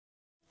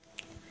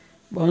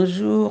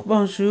Bonjour,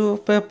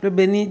 bonjour, peuple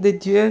béni de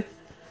Dieu.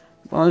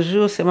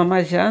 Bonjour, c'est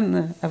Maman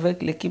Jeanne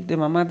avec l'équipe de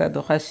Maman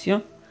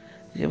d'Adoration.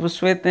 Je vous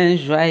souhaite un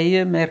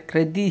joyeux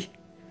mercredi.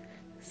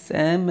 C'est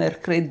un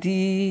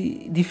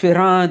mercredi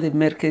différent des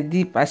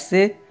mercredis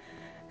passés.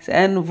 C'est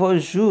un nouveau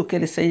jour que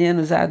le Seigneur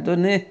nous a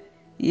donné.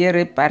 Hier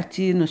est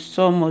parti, nous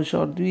sommes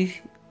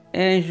aujourd'hui.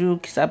 Un jour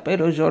qui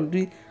s'appelle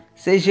aujourd'hui.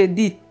 C'est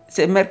jeudi,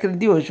 c'est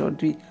mercredi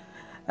aujourd'hui.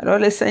 Alors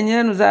le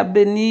Seigneur nous a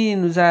bénis,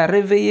 nous a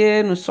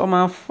réveillés, nous sommes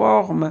en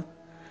forme.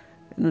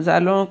 Nous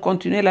allons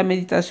continuer la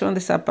méditation de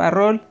sa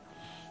parole.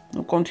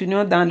 Nous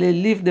continuons dans le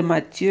livre de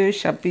Matthieu,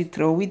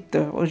 chapitre 8.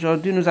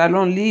 Aujourd'hui, nous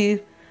allons lire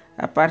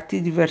à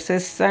partir du verset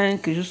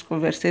 5 jusqu'au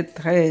verset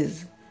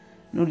 13.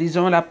 Nous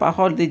lisons la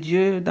parole de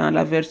Dieu dans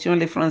la version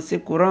Les Français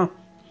courants.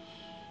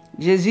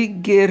 Jésus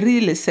guérit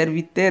les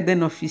serviteurs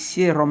d'un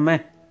officier romain.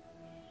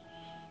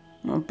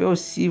 On peut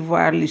aussi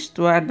voir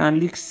l'histoire dans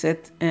Luc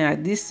 7, 1 à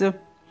 10.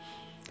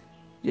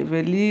 Je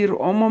vais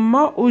lire. Au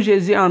moment où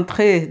Jésus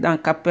entrait dans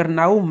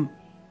Capernaum,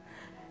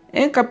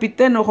 un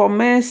capitaine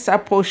romain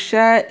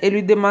s'approcha et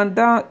lui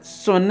demanda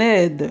son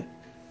aide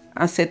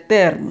en ces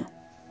termes.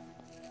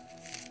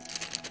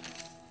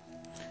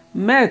 «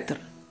 Maître,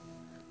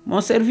 mon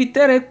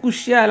serviteur est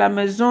couché à la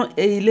maison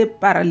et il est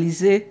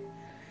paralysé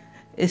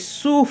et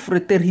souffre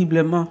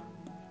terriblement. »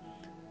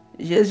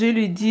 Jésus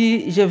lui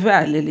dit, « Je vais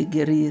aller le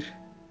guérir. »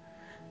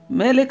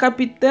 Mais le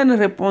capitaine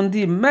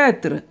répondit, «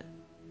 Maître,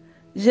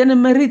 je ne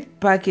mérite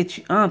pas que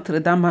tu entres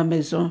dans ma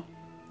maison,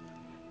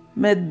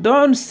 mais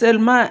donne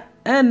seulement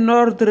un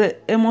ordre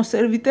et mon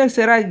serviteur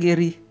sera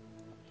guéri.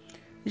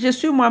 Je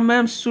suis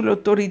moi-même sous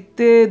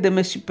l'autorité de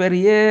mes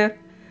supérieurs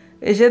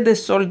et j'ai des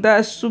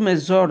soldats sous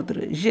mes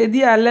ordres. J'ai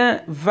dit à l'un,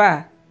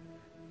 va,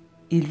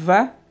 il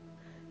va.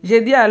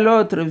 J'ai dit à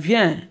l'autre,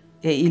 viens,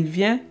 et il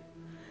vient.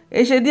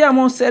 Et j'ai dit à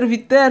mon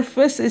serviteur,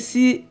 fais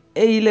ceci,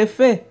 et il le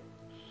fait.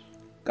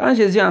 Quand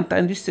Jésus a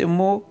entendu ces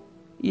mots,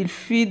 il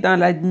fut dans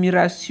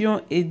l'admiration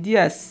et dit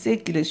à ceux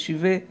qui le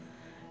suivaient,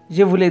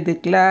 je vous le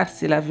déclare,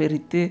 c'est la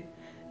vérité.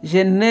 Je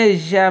n'ai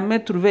jamais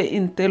trouvé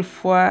une telle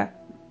foi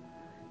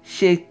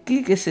chez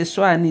qui que ce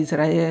soit en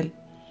Israël.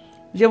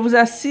 Je vous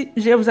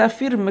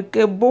affirme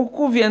que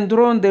beaucoup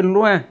viendront de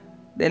loin,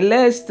 de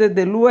l'Est,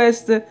 de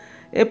l'Ouest,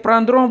 et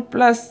prendront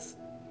place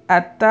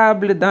à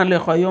table dans le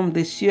royaume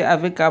des cieux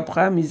avec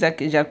Abraham,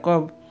 Isaac et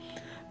Jacob.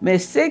 Mais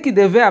ceux qui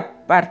devaient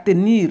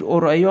appartenir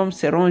au royaume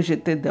seront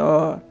jetés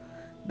dehors,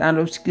 dans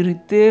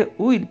l'obscurité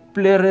où ils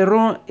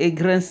pleureront et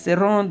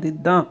grinceront des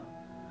dents.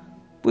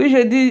 Puis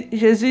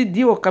Jésus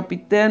dit au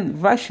capitaine,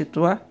 va chez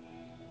toi,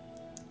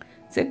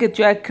 ce que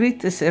tu as écrit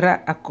te sera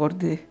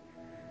accordé.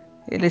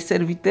 Et le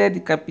serviteur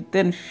du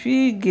capitaine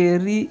fut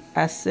guéri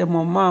à ce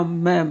moment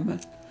même.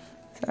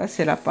 Ça,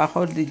 c'est la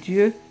parole de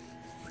Dieu.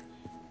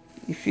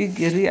 Il fut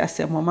guéri à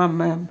ce moment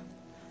même.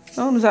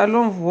 Donc, nous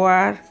allons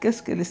voir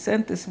qu'est-ce que le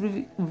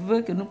Saint-Esprit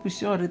veut que nous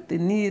puissions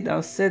retenir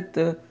dans cette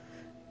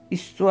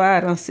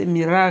histoire, dans ces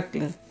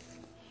miracles.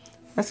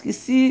 Parce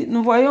qu'ici,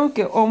 nous voyons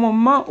qu'au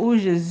moment où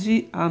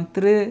Jésus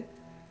entrait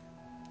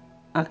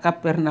à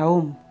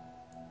Capernaum,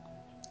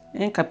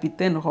 un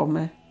capitaine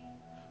romain,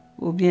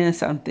 ou bien un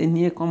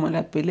centenier comme on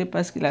l'appelait,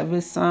 parce qu'il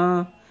avait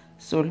 100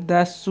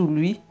 soldats sous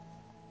lui,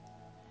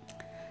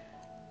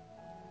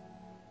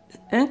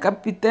 un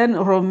capitaine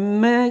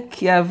romain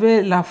qui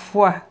avait la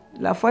foi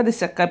de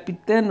ce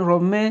capitaine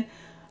romain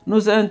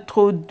nous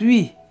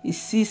introduit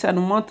ici, ça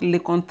nous montre le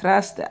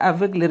contraste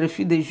avec le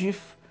refus des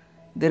Juifs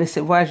de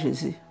recevoir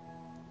Jésus.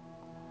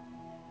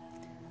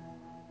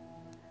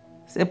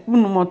 C'est pour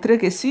nous montrer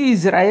que si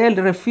Israël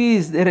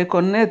refuse de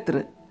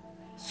reconnaître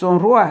son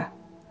roi,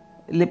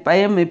 les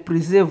païens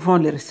méprisés vont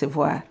le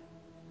recevoir.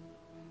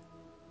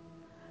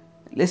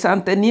 Le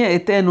centenier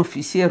était un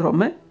officier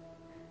romain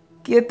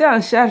qui était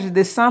en charge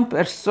de 100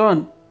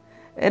 personnes.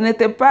 Elle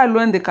n'était pas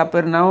loin de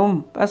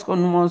Capernaum, parce qu'on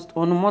nous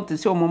montre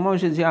ici au moment où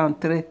Jésus est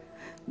entré.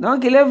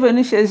 Donc il est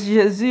venu chez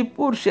Jésus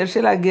pour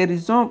chercher la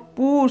guérison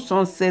pour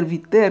son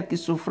serviteur qui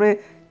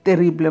souffrait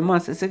terriblement.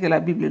 C'est ce que la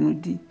Bible nous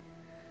dit.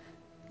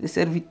 Le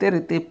serviteur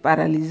était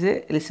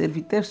paralysé et le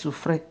serviteur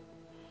souffrait.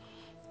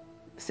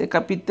 Ce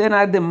capitaine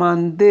a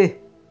demandé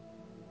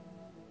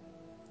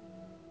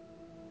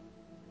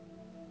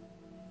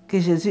que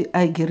Jésus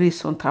aille guérir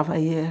son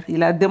travailleur.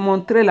 Il a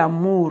démontré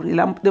l'amour, il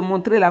a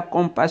démontré la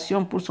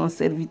compassion pour son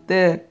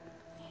serviteur.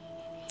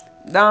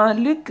 Dans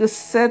Luc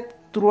 7,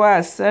 3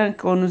 à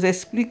 5, on nous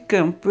explique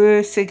un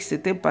peu ce qui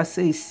s'était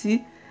passé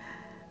ici.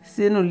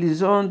 Si nous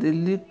lisons de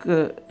Luc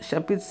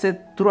chapitre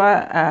 7, 3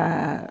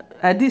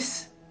 à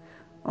 10,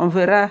 on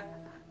verra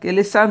que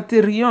le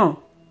centurion,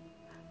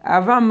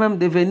 avant même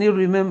de venir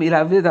lui-même, il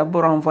avait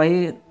d'abord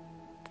envoyé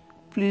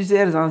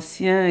plusieurs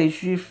anciens et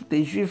juifs,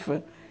 des juifs.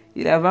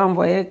 Il avait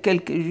envoyé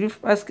quelques juifs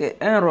parce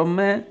qu'un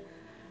Romain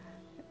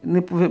ne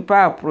pouvait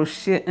pas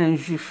approcher un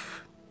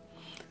juif.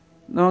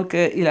 Donc,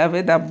 il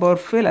avait d'abord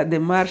fait la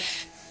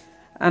démarche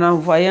en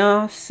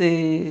envoyant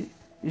ces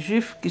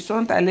juifs qui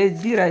sont allés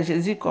dire à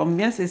Jésus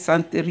combien ce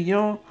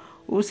centurion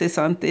ou ce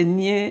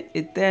centenier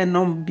était un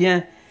homme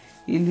bien.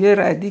 Il lui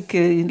a dit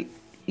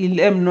qu'il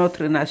aime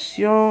notre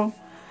nation,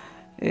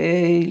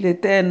 Et il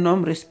était un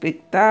homme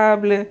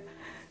respectable.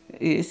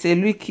 Et c'est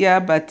lui qui a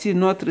bâti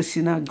notre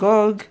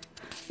synagogue.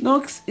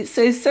 Donc,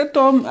 cet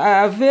homme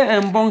avait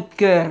un bon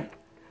cœur.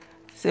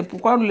 C'est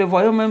pourquoi nous le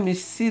voyons même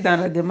ici dans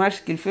la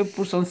démarche qu'il fait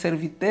pour son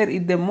serviteur.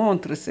 Il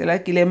démontre cela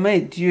qu'il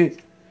aimait Dieu,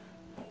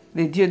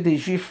 le Dieu des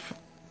Juifs,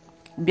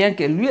 bien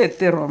que lui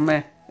était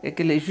romain et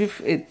que les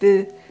Juifs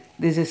étaient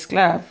des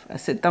esclaves à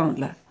ce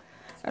temps-là.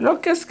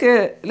 Alors, qu'est-ce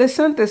que le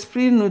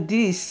Saint-Esprit nous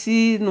dit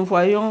ici? Nous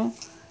voyons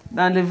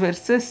dans les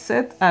versets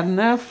 7 à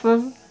 9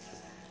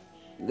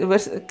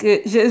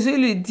 que Jésus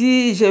lui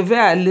dit, je vais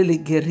aller les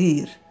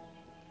guérir.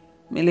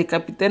 Mais le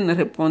capitaine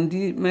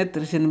répondit,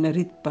 Maître, je ne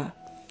mérite pas.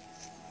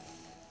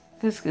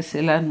 Qu'est-ce que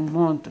cela nous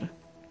montre?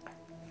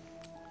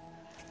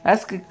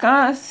 Parce que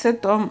quand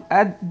cet homme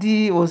a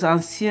dit aux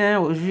anciens,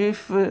 aux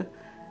Juifs,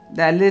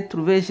 d'aller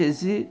trouver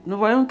Jésus, nous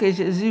voyons que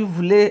Jésus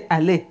voulait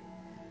aller.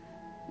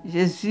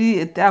 Jésus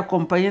était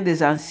accompagné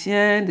des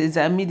anciens, des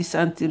amis du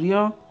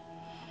centurion.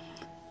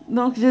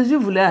 Donc Jésus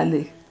voulait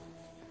aller.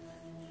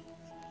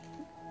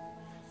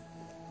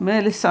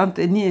 Mais le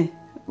centenier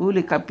ou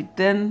le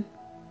capitaine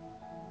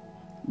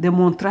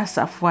démontra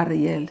sa foi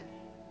réelle,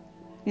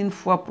 une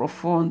foi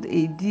profonde,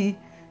 et il dit,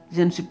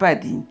 je ne suis pas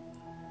digne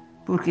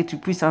pour que tu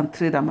puisses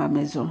entrer dans ma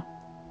maison.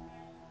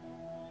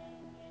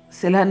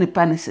 Cela n'est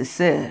pas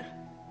nécessaire.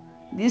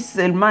 Dis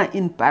seulement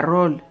une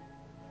parole.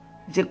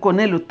 Je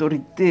connais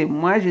l'autorité.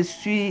 Moi, je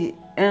suis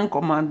un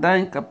commandant,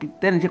 un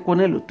capitaine, je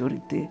connais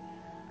l'autorité.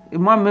 Et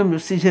moi-même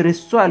aussi, je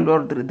reçois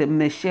l'ordre de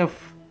mes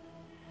chefs.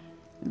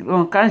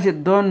 Donc, quand je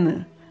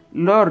donne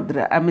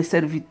l'ordre à mes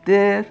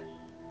serviteurs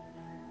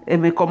et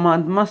mes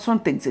commandements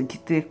sont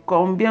exécutés,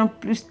 combien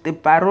plus tes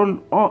paroles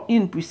ont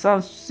une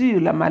puissance sur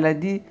la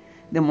maladie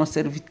de mon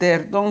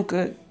serviteur. Donc,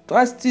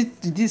 toi, si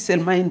tu dis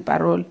seulement une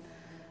parole,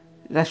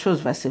 la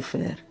chose va se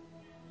faire.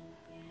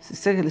 C'est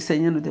ce que le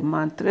Seigneur nous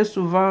demande. Très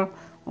souvent,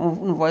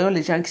 nous voyons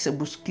les gens qui se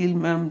bousculent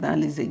même dans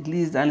les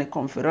églises, dans les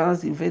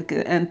conférences. Ils veulent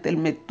qu'un tel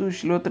me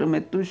touche, l'autre me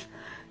touche.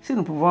 Si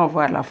nous pouvons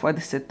avoir la foi de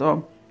cet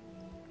homme,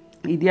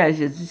 il dit à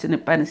Jésus, ce n'est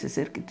pas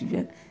nécessaire que tu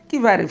viennes. Qui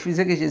va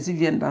refuser que Jésus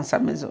vienne dans sa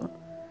maison?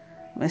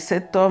 Mais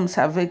cet homme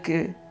savait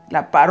que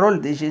la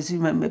parole de Jésus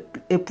même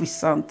est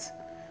puissante.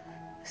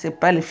 Ce n'est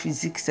pas le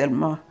physique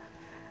seulement.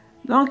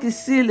 Donc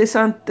ici, le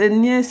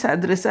centenier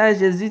s'adressait à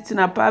Jésus, tu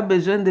n'as pas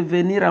besoin de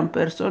venir en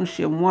personne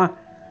chez moi.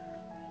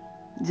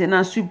 Je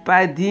n'en suis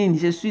pas digne,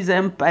 je suis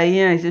un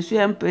païen, je suis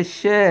un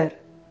pécheur.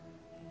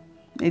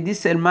 Il dit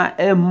seulement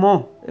un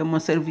mot et mon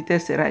serviteur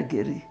sera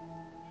guéri.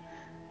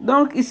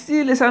 Donc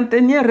ici, le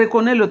centenier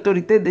reconnaît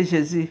l'autorité de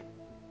Jésus.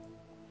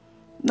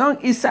 Donc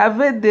il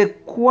savait de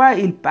quoi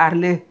il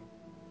parlait.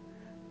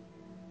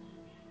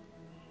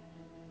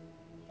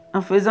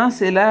 En faisant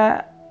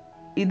cela,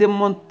 il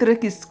démontrait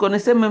qu'il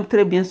connaissait même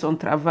très bien son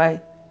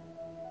travail.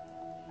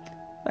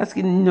 Parce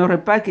qu'il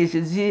n'ignorait pas que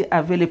Jésus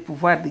avait le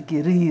pouvoir de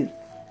guérir.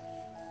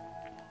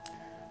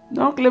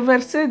 Donc le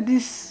verset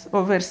 10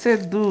 au verset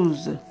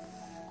 12,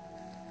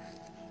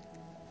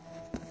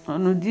 on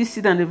nous dit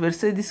ici dans le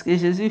verset 10 que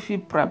Jésus fut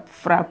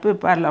frappé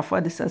par la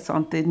foi de sa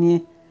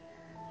centenier.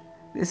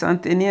 Le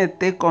centenier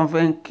était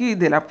convaincu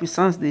de la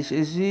puissance de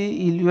Jésus.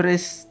 Il lui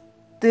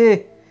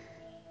restait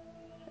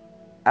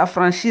à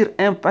franchir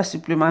un pas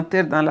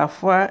supplémentaire dans la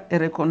foi et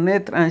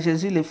reconnaître en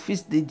Jésus le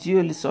Fils de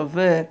Dieu, le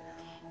Sauveur.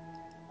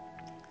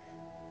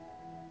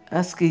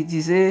 À ce qu'il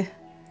disait,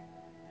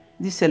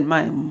 dit seulement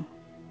un mot.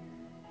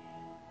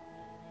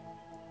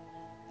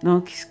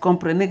 Donc il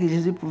comprenait que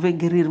Jésus pouvait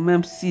guérir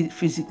même si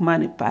physiquement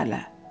n'est pas là.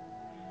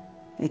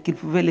 Et qu'il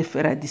pouvait le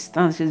faire à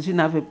distance. Jésus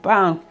n'avait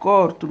pas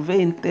encore trouvé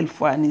une telle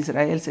foi en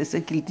Israël, c'est ce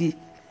qu'il dit.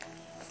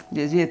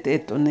 Jésus était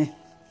étonné.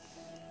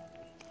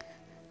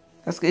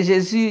 Parce que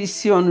Jésus,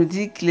 ici, on nous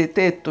dit qu'il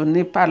était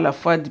étonné par la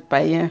foi du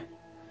païen.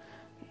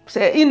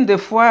 C'est une des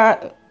fois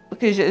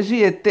que Jésus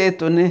était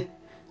étonné.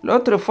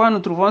 L'autre fois, nous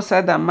trouvons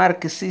ça dans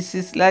Marc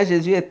 6. Là,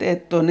 Jésus était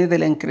étonné de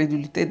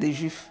l'incrédulité des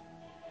Juifs.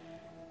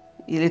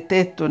 Il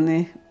était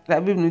étonné. La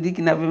Bible nous dit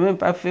qu'il n'avait même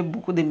pas fait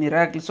beaucoup de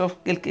miracles, sauf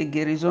quelques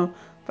guérisons,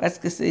 parce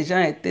que ces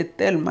gens étaient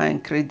tellement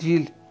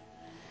incrédules.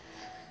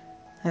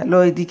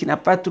 Alors il dit qu'il n'a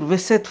pas trouvé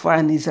cette foi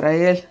en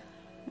Israël.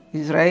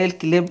 Israël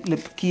qui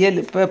est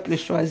le peuple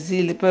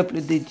choisi, le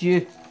peuple de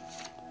Dieu.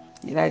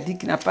 Il a dit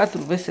qu'il n'a pas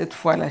trouvé cette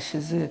foi-là chez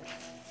eux.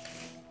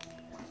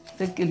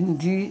 C'est ce qu'il nous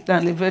dit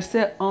dans les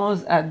versets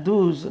 11 à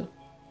 12.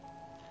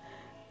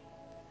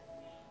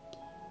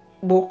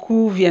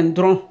 Beaucoup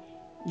viendront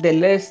de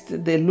l'Est,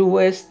 de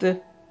l'Ouest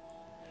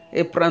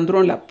et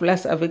prendront la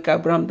place avec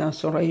Abraham dans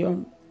son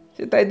royaume.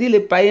 C'est-à-dire les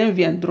païens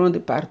viendront de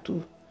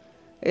partout.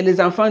 Et les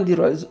enfants du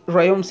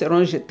royaume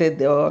seront jetés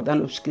dehors dans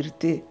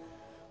l'obscurité,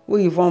 où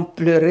ils vont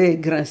pleurer et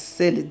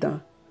grincer les dents.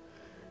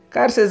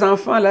 Car ces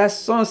enfants-là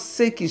sont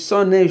ceux qui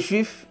sont nés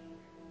juifs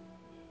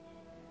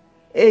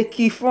et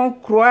qui font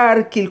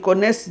croire qu'ils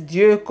connaissent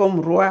Dieu comme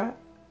roi,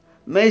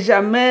 mais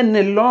jamais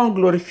ne l'ont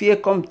glorifié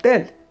comme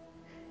tel.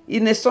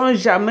 Ils ne sont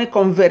jamais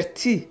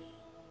convertis.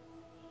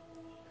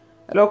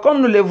 Alors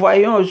comme nous le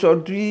voyons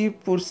aujourd'hui,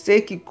 pour ceux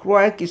qui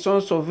croient qu'ils sont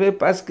sauvés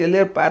parce que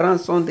leurs parents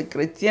sont des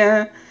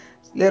chrétiens,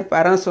 Leurs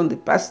parents sont des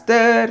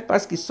pasteurs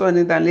parce qu'ils sont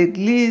nés dans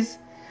l'église.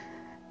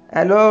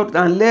 Alors,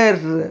 dans leur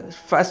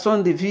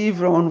façon de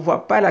vivre, on ne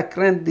voit pas la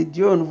crainte de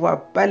Dieu, on ne voit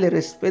pas le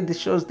respect des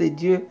choses de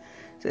Dieu.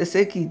 C'est ce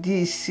qu'il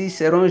dit ici,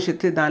 seront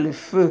jetés dans le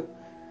feu.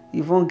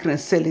 Ils vont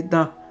grincer les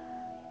dents.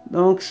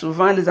 Donc,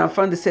 souvent, les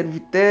enfants de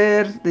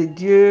serviteurs de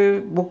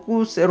Dieu,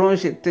 beaucoup seront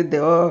jetés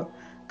dehors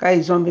car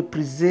ils ont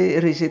méprisé et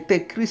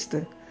rejeté Christ.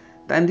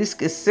 Tandis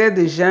que ceux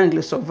de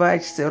jungle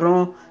sauvages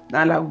seront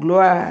dans la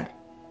gloire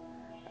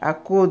à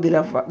cause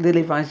de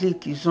l'évangile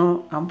qu'ils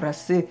ont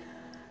embrassé.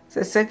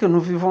 C'est ce que nous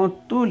vivons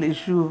tous les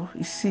jours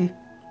ici.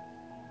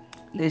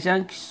 Les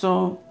gens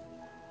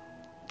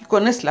qui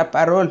connaissent la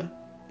parole,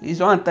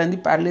 ils ont entendu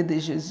parler de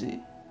Jésus.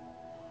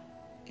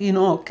 Ils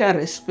n'ont aucun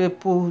respect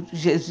pour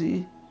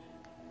Jésus.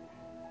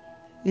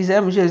 Ils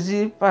aiment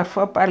Jésus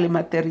parfois par le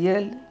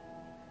matériel.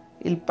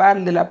 Ils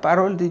parlent de la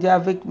parole de Dieu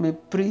avec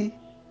mépris.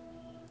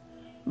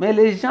 Mais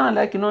les gens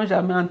là qui n'ont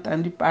jamais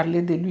entendu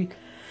parler de lui,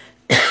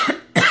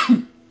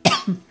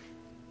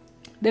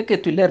 dès que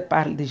tu leur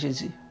parles de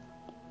Jésus,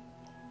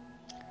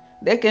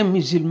 dès qu'un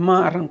musulman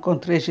a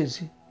rencontré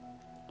Jésus,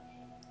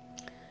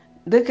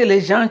 dès que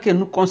les gens que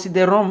nous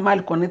considérons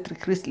mal connaître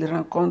Christ les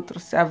rencontrent,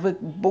 c'est avec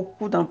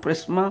beaucoup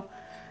d'empressement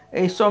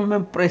et ils sont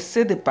même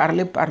pressés de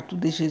parler partout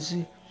de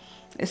Jésus.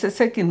 Et c'est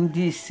ce qu'il nous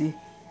dit ici.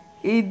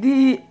 Il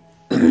dit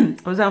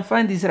aux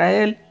enfants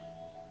d'Israël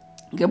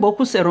que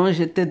beaucoup seront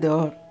jetés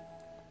dehors,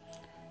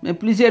 mais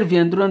plusieurs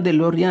viendront de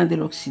l'Orient et de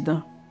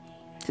l'Occident,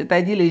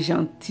 c'est-à-dire les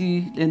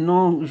gentils, les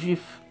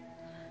non-juifs,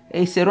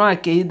 et ils seront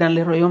accueillis dans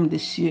le royaume des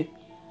cieux.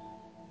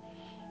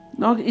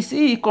 Donc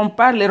ici, il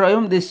compare le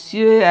royaume des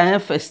cieux à un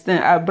festin.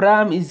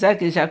 Abraham,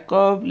 Isaac et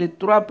Jacob, les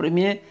trois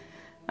premiers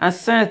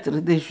ancêtres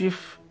des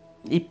Juifs,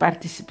 y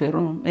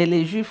participeront. Mais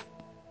les Juifs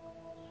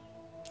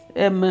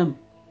eux-mêmes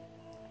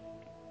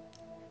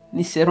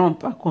n'y seront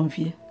pas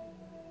conviés,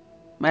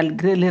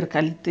 malgré leur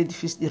qualité de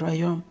fils du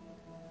royaume.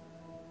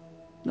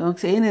 Donc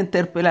c'est une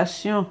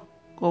interpellation.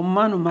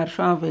 Comment nous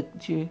marchons avec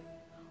Dieu?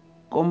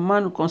 Comment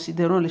nous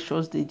considérons les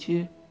choses de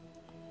Dieu?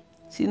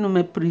 Si nous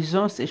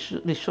méprisons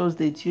les choses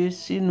de Dieu,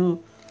 si nous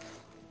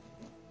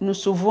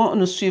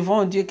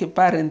suivons Dieu que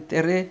par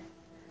intérêt,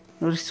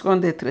 nous risquons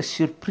d'être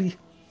surpris.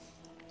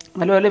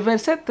 Alors le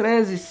verset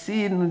 13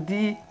 ici nous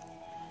dit,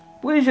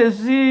 puis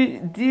Jésus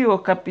dit au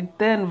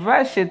capitaine,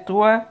 va chez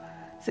toi,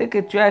 ce que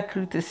tu as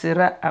cru te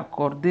sera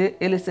accordé.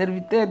 Et le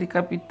serviteur du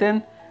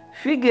capitaine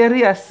fut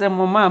guéri à ce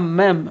moment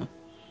même.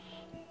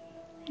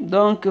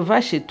 Donc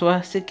va chez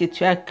toi, ce que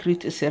tu as cru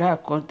te sera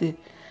accordé.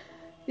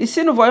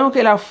 Ici nous voyons que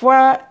la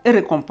foi est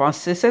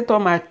récompensée. Cet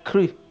homme a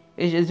cru.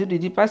 Et Jésus lui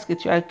dit, parce que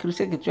tu as cru,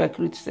 ce que tu as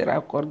cru te sera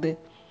accordé.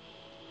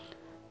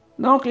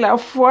 Donc la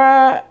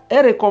foi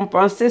est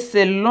récompensée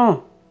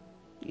selon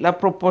la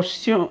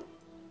proportion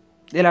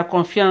de la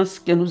confiance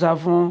que nous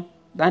avons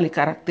dans le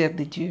caractère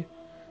de Dieu.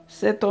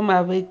 Cet homme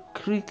avait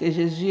cru que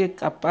Jésus est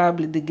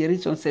capable de guérir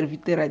son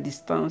serviteur à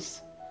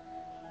distance.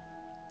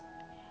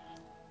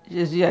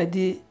 Jésus a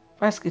dit,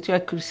 parce que tu as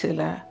cru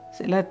cela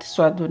te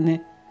soit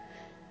donné.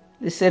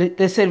 Le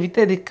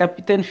serviteur du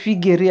capitaine fut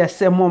guéri à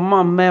ce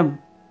moment même.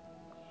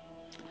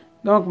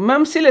 Donc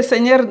même si le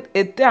Seigneur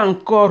était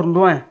encore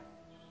loin,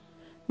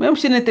 même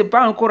s'il n'était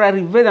pas encore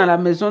arrivé dans la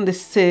maison de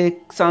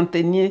ces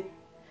centeniers,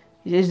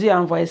 Jésus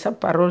a envoyé sa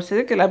parole. C'est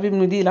ce que la Bible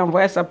nous dit, il a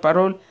envoyé sa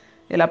parole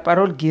et la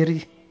parole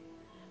guérit.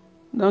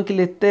 Donc il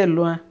était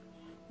loin.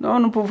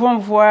 Donc nous pouvons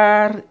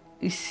voir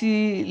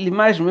ici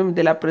l'image même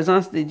de la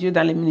présence de Dieu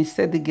dans le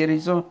ministère de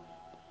guérison.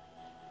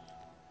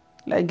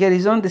 La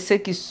guérison de ceux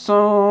qui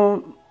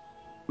sont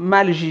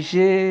mal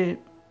jugés,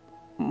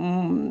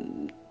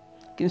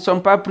 qui ne sont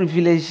pas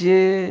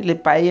privilégiés, les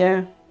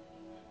païens,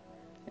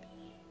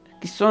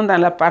 qui sont dans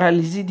la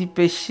paralysie du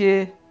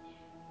péché,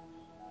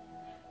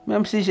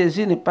 même si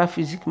Jésus n'est pas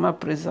physiquement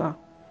présent.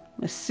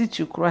 Mais si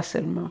tu crois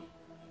seulement,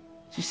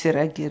 tu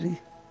seras guéri.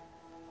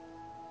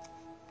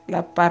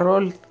 La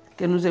parole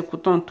que nous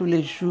écoutons tous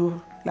les jours,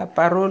 la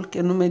parole que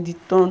nous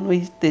méditons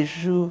nuit et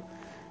jour,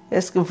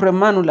 est-ce que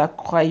vraiment nous la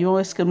croyons?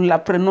 Est-ce que nous la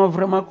prenons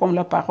vraiment comme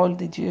la parole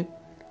de Dieu?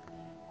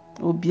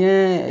 Ou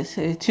bien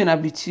c'est une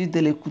habitude de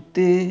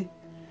l'écouter,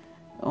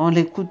 on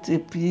l'écoute et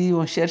puis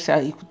on cherche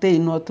à écouter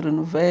une autre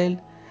nouvelle.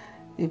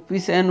 Et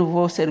puis c'est un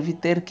nouveau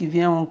serviteur qui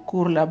vient, on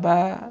court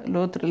là-bas,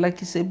 l'autre là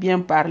qui sait bien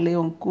parler,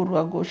 on court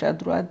à gauche, à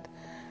droite.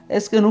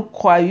 Est-ce que nous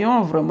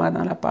croyons vraiment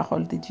dans la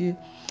parole de Dieu?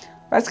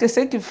 Parce que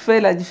ce qui fait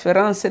la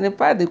différence, ce n'est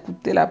pas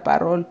d'écouter la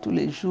parole tous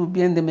les jours,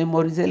 bien de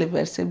mémoriser les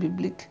versets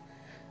bibliques.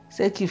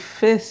 Ce qui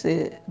fait,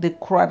 c'est de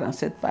croire dans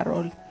cette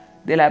parole,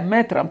 de la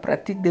mettre en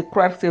pratique, de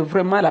croire que c'est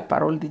vraiment la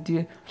parole de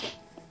Dieu.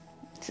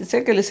 C'est ce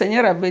que le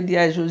Seigneur avait dit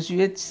à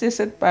Josué. Tu sais,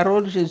 cette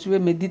parole, Josué,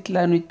 médite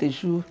la nuit et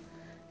jour,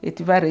 et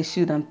tu vas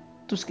réussir dans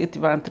tout ce que tu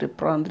vas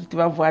entreprendre. Tu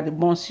vas avoir de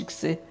bons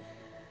succès.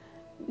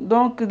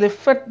 Donc, le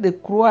fait de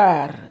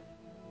croire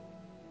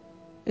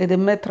et de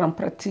mettre en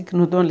pratique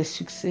nous donne le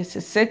succès.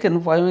 C'est ce que nous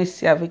voyons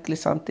ici avec les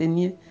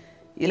centeniers.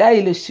 Il a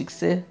eu le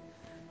succès.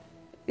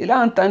 Il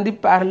a entendu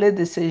parler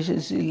de ce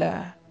Jésus-là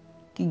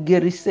qui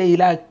guérissait.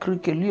 Il a cru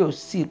que lui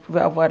aussi il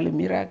pouvait avoir le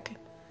miracle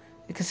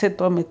et que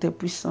cet homme était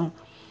puissant.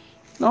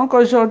 Donc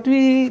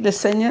aujourd'hui, le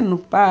Seigneur nous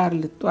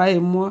parle, toi et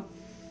moi,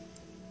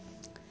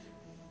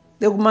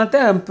 d'augmenter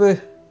un peu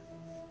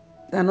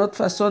dans notre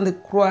façon de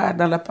croire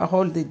dans la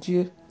parole de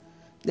Dieu,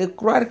 de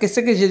croire que ce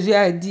que Jésus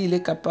a dit, il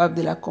est capable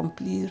de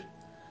l'accomplir.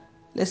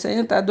 Le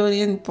Seigneur t'a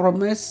donné une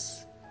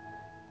promesse,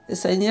 le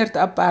Seigneur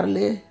t'a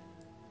parlé,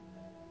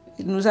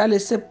 il nous a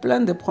laissé plein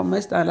de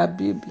promesses dans la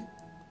Bible.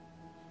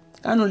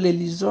 Quand nous les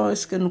lisons,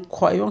 est-ce que nous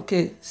croyons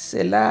que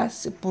cela,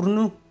 c'est pour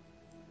nous?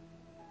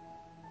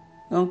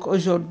 Donc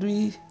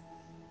aujourd'hui,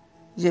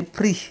 j'ai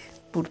prié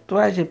pour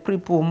toi, j'ai prié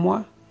pour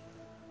moi,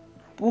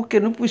 pour que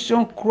nous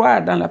puissions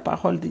croire dans la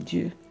parole de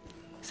Dieu.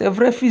 C'est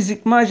vrai,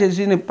 physiquement,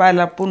 Jésus n'est pas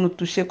là pour nous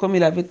toucher comme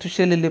il avait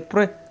touché les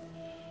lépreux.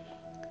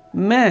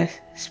 Mais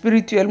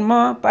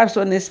spirituellement, par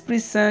son Esprit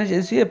Saint,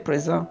 Jésus est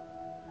présent.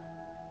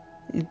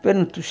 Il peut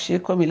nous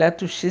toucher comme il a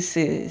touché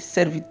ses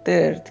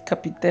serviteurs du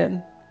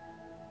capitaine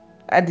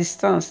à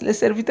distance. Les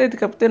serviteurs du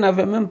capitaine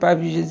n'avaient même pas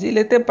vu Jésus. Il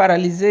était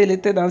paralysé, il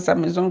était dans sa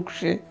maison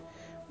couché.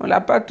 On ne l'a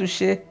pas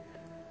touché.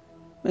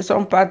 Mais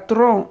son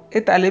patron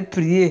est allé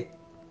prier.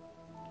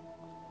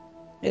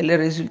 Et le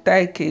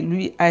résultat est que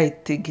lui a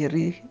été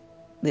guéri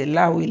de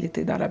là où il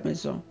était dans la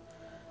maison.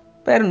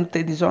 Père, nous te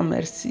disons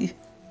merci.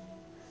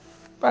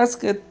 Parce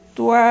que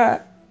toi,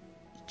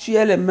 tu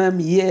es le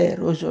même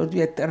hier, aujourd'hui,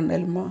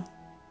 éternellement.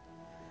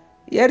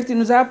 Hier, tu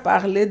nous as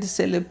parlé de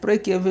ce lépreux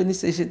qui est venu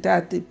se jeter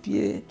à tes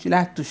pieds. Tu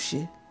l'as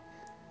touché.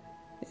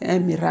 Et un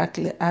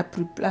miracle a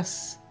pris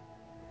place.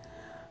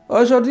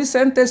 Aujourd'hui,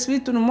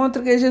 Saint-Esprit, tu nous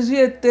montres que Jésus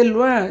était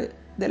loin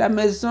de la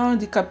maison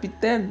du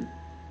capitaine.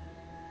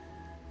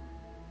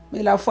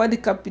 Mais la foi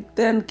du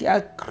capitaine qui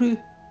a cru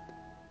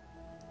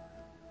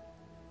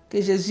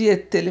que Jésus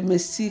était le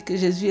Messie, que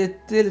Jésus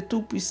était le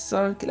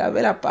Tout-Puissant, qu'il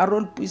avait la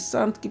parole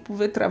puissante qui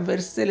pouvait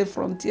traverser les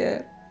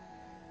frontières.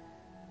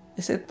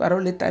 Et cette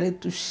parole est allée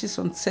toucher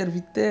son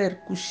serviteur,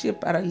 couché,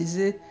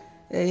 paralysé,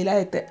 et il a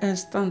été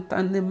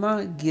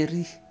instantanément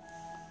guéri.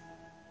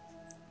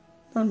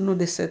 Donne-nous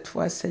de cette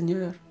foi,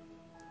 Seigneur.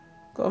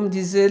 Comme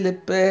disait le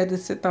père de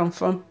cet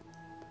enfant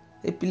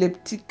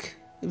épileptique,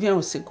 viens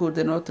au secours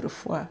de notre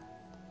foi.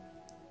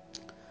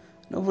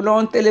 Nous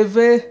voulons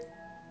t'élever,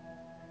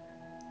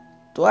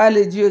 toi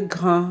le Dieu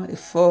grand et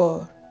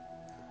fort.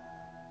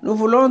 Nous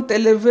voulons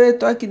t'élever,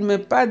 toi qui ne mets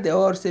pas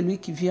dehors celui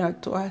qui vient à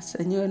toi,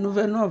 Seigneur. Nous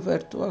venons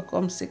vers toi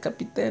comme ces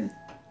capitaines.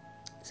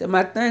 Ce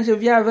matin, je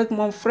viens avec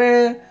mon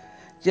frère,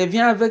 je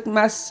viens avec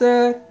ma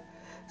soeur.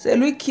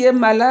 Celui qui est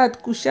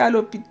malade, couché à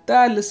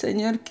l'hôpital, le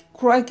Seigneur, qui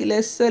croit qu'il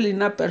est seul, il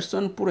n'a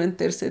personne pour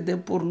intercéder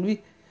pour lui.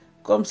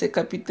 Comme ce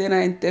capitaine a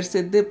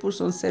intercédé pour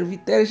son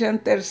serviteur,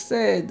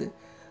 j'intercède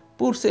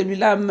pour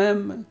celui-là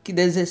même qui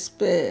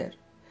désespère.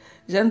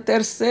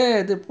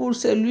 J'intercède pour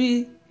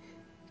celui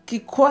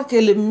qui croit que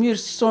les murs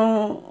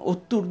sont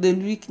autour de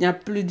lui, qu'il n'y a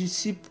plus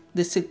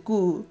de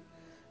secours.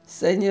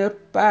 Seigneur,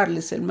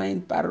 parle seulement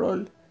une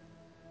parole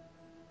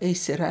et il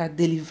sera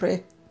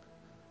délivré.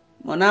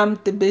 Mon âme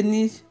te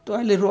bénit,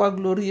 toi le roi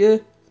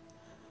glorieux.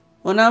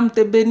 Mon âme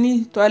te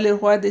bénit, toi le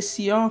roi de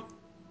Sion.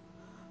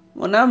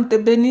 Mon âme te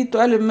bénit,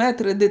 toi le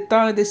maître des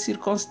temps et des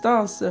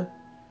circonstances.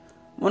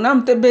 Mon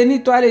âme te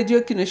bénit, toi le Dieu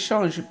qui ne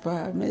change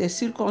pas, mais les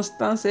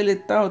circonstances et les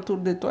temps autour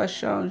de toi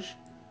changent.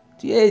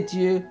 Tu es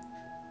Dieu,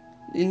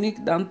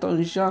 l'unique dans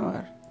ton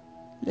genre,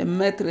 le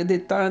maître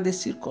des temps et des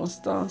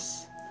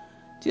circonstances.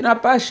 Tu n'as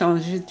pas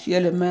changé, tu es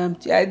le même.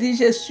 Tu as dit,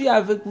 je suis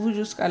avec vous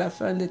jusqu'à la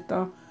fin des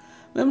temps.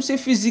 Même si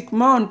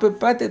physiquement on ne peut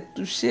pas te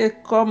toucher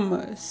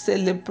comme ces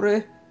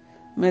lépreux,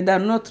 mais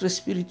dans notre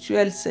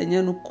spirituel,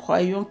 Seigneur, nous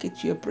croyons que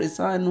tu es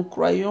présent et nous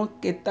croyons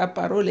que ta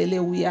parole, elle est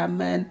oui,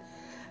 amen.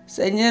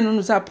 Seigneur, nous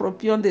nous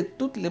approprions de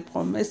toutes les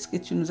promesses que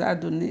tu nous as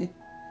données.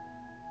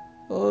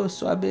 Oh,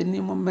 sois béni,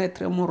 mon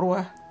maître et mon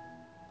roi.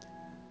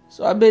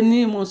 Sois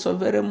béni, mon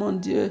sauveur et mon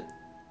Dieu.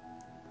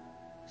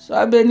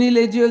 Sois béni,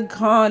 le Dieu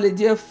grand, le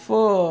Dieu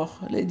fort,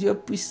 le Dieu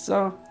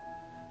puissant,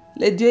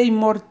 le Dieu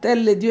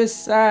immortel, le Dieu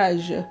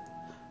sage.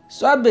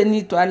 Sois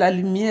béni, toi, la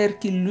lumière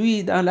qui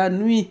luit dans la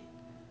nuit.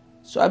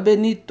 Sois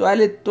béni, toi,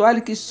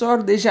 l'étoile qui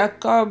sort de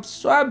Jacob.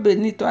 Sois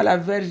béni, toi, la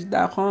Vierge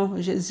d'Aaron,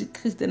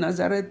 Jésus-Christ de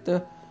Nazareth.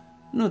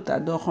 Nous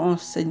t'adorons,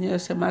 Seigneur,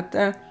 ce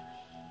matin.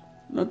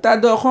 Nous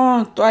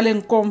t'adorons, toi,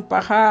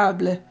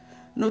 l'incomparable.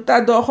 Nous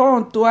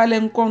t'adorons, toi,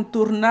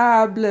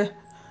 l'incontournable.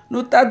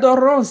 Nous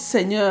t'adorons,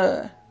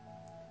 Seigneur.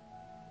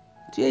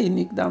 Tu es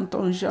unique dans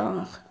ton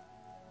genre.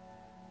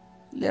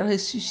 Le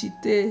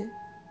ressuscité,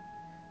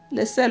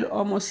 le seul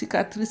homme aux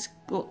cicatrices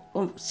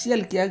au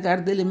ciel qui a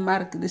gardé les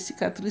marques des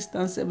cicatrices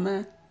dans ses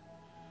mains.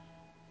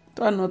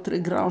 Toi, notre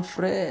grand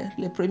frère,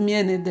 le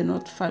premier-né de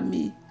notre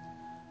famille,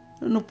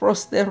 nous nous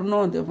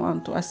prosternons devant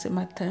toi ce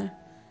matin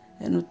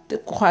et nous te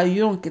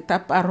croyons que ta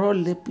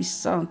parole est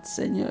puissante,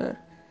 Seigneur,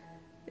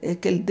 et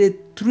qu'elle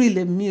détruit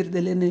les murs de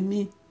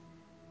l'ennemi.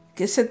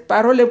 Que cette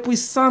parole est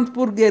puissante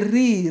pour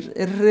guérir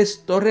et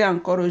restaurer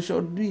encore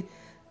aujourd'hui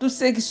tous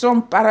ceux qui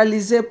sont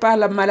paralysés par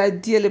la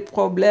maladie et les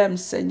problèmes,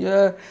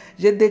 Seigneur.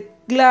 Je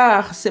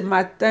déclare ce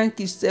matin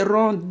qu'ils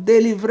seront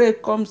délivrés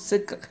comme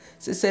ces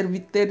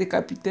serviteurs du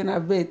capitaine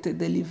avaient été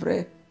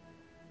délivrés.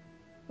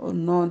 Au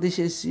nom de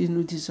Jésus,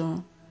 nous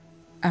disons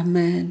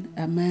Amen.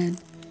 Amen.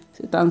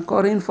 C'est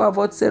encore une fois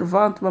votre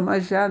servante, Maman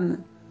Jeanne.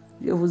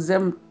 Je vous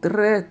aime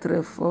très,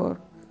 très fort.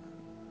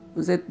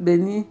 Vous êtes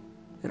bénis.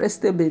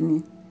 Restez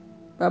bénis.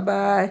 Bye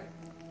bye.